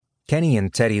Kenny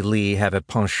and Teddy Lee have a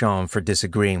penchant for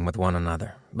disagreeing with one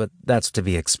another, but that's to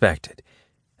be expected.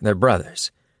 They're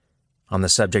brothers. On the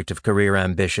subject of career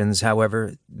ambitions,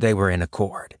 however, they were in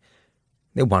accord.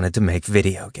 They wanted to make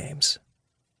video games.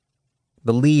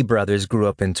 The Lee brothers grew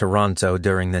up in Toronto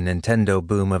during the Nintendo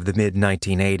boom of the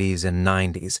mid-1980s and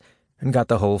 90s and got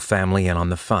the whole family in on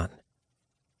the fun.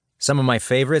 Some of my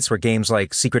favorites were games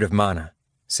like Secret of Mana,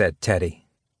 said Teddy.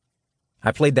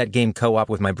 I played that game co-op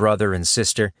with my brother and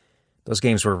sister. Those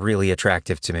games were really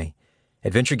attractive to me.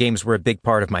 Adventure games were a big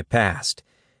part of my past.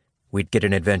 We'd get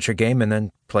an adventure game and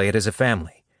then play it as a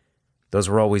family. Those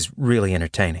were always really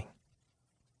entertaining.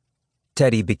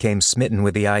 Teddy became smitten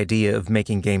with the idea of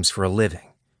making games for a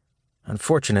living.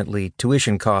 Unfortunately,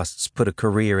 tuition costs put a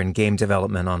career in game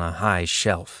development on a high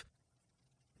shelf.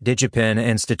 DigiPen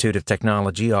Institute of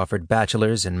Technology offered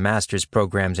bachelor's and master's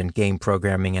programs in game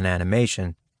programming and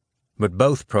animation, but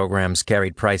both programs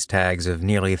carried price tags of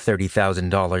nearly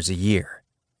 $30,000 a year.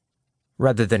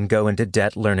 Rather than go into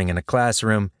debt learning in a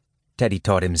classroom, Teddy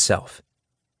taught himself.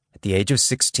 At the age of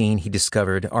 16, he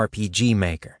discovered RPG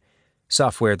Maker,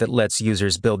 software that lets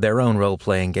users build their own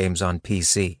role-playing games on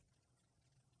PC.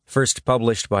 First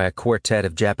published by a quartet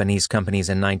of Japanese companies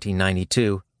in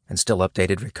 1992 and still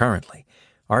updated recurrently,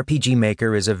 RPG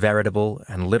Maker is a veritable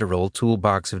and literal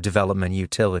toolbox of development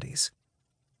utilities.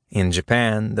 In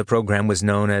Japan, the program was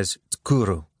known as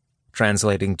tsukuru,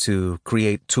 translating to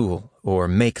create tool or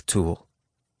make tool.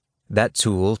 That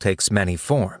tool takes many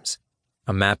forms.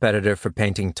 A map editor for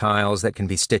painting tiles that can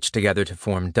be stitched together to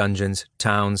form dungeons,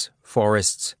 towns,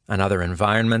 forests, and other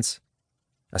environments.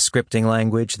 A scripting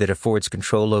language that affords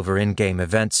control over in-game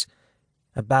events.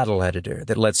 A battle editor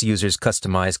that lets users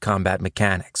customize combat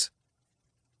mechanics.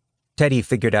 Teddy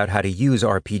figured out how to use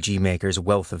RPG Maker's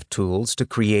wealth of tools to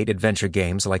create adventure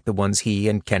games like the ones he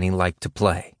and Kenny liked to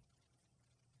play.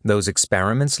 Those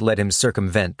experiments let him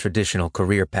circumvent traditional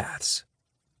career paths.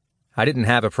 I didn't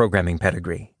have a programming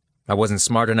pedigree. I wasn't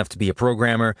smart enough to be a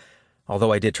programmer,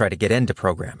 although I did try to get into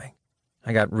programming.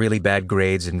 I got really bad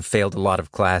grades and failed a lot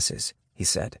of classes, he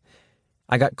said.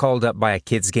 I got called up by a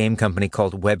kids' game company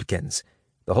called Webkins.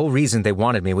 The whole reason they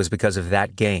wanted me was because of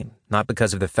that game, not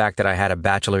because of the fact that I had a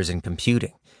bachelor's in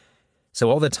computing.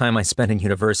 So all the time I spent in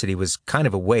university was kind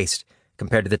of a waste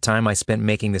compared to the time I spent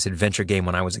making this adventure game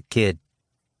when I was a kid.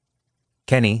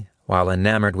 Kenny, while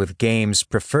enamored with games,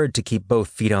 preferred to keep both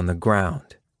feet on the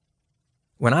ground.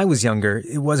 When I was younger,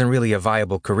 it wasn't really a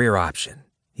viable career option,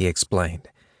 he explained.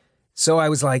 So I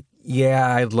was like,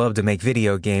 yeah, I'd love to make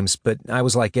video games, but I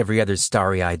was like every other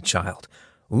starry-eyed child.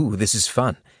 Ooh, this is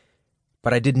fun.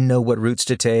 But I didn't know what routes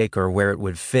to take or where it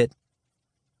would fit.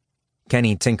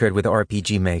 Kenny tinkered with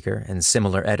RPG Maker and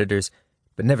similar editors,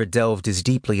 but never delved as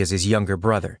deeply as his younger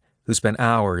brother, who spent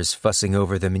hours fussing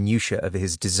over the minutiae of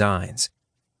his designs.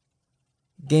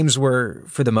 Games were,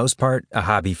 for the most part, a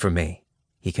hobby for me,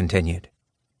 he continued.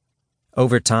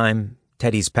 Over time,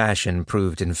 Teddy's passion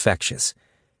proved infectious.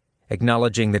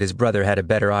 Acknowledging that his brother had a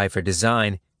better eye for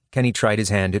design, Kenny tried his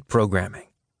hand at programming.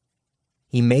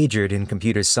 He majored in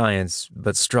computer science,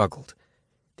 but struggled.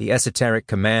 The esoteric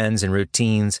commands and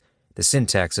routines, the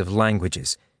syntax of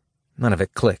languages, none of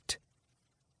it clicked.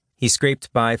 He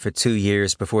scraped by for 2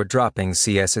 years before dropping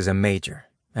CS as a major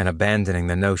and abandoning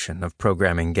the notion of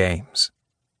programming games.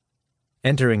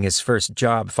 Entering his first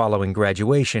job following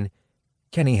graduation,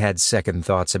 Kenny had second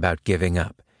thoughts about giving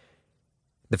up.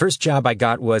 The first job I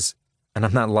got was, and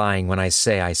I'm not lying when I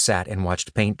say I sat and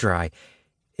watched paint dry,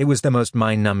 it was the most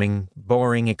mind-numbing,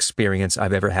 boring experience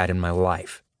I've ever had in my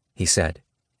life, he said.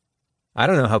 I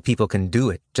don't know how people can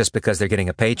do it just because they're getting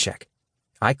a paycheck.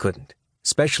 I couldn't,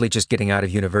 especially just getting out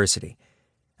of university.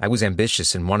 I was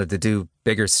ambitious and wanted to do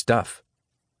bigger stuff.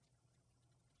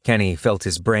 Kenny felt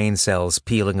his brain cells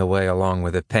peeling away along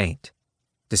with the paint.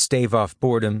 To stave off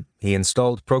boredom, he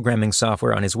installed programming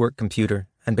software on his work computer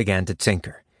and began to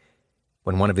tinker.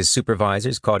 When one of his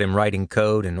supervisors caught him writing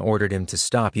code and ordered him to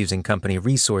stop using company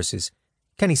resources,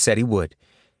 Kenny said he would.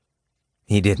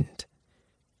 He didn't.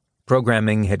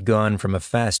 Programming had gone from a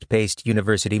fast-paced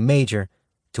university major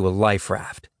to a life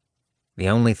raft, the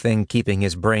only thing keeping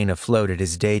his brain afloat at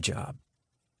his day job.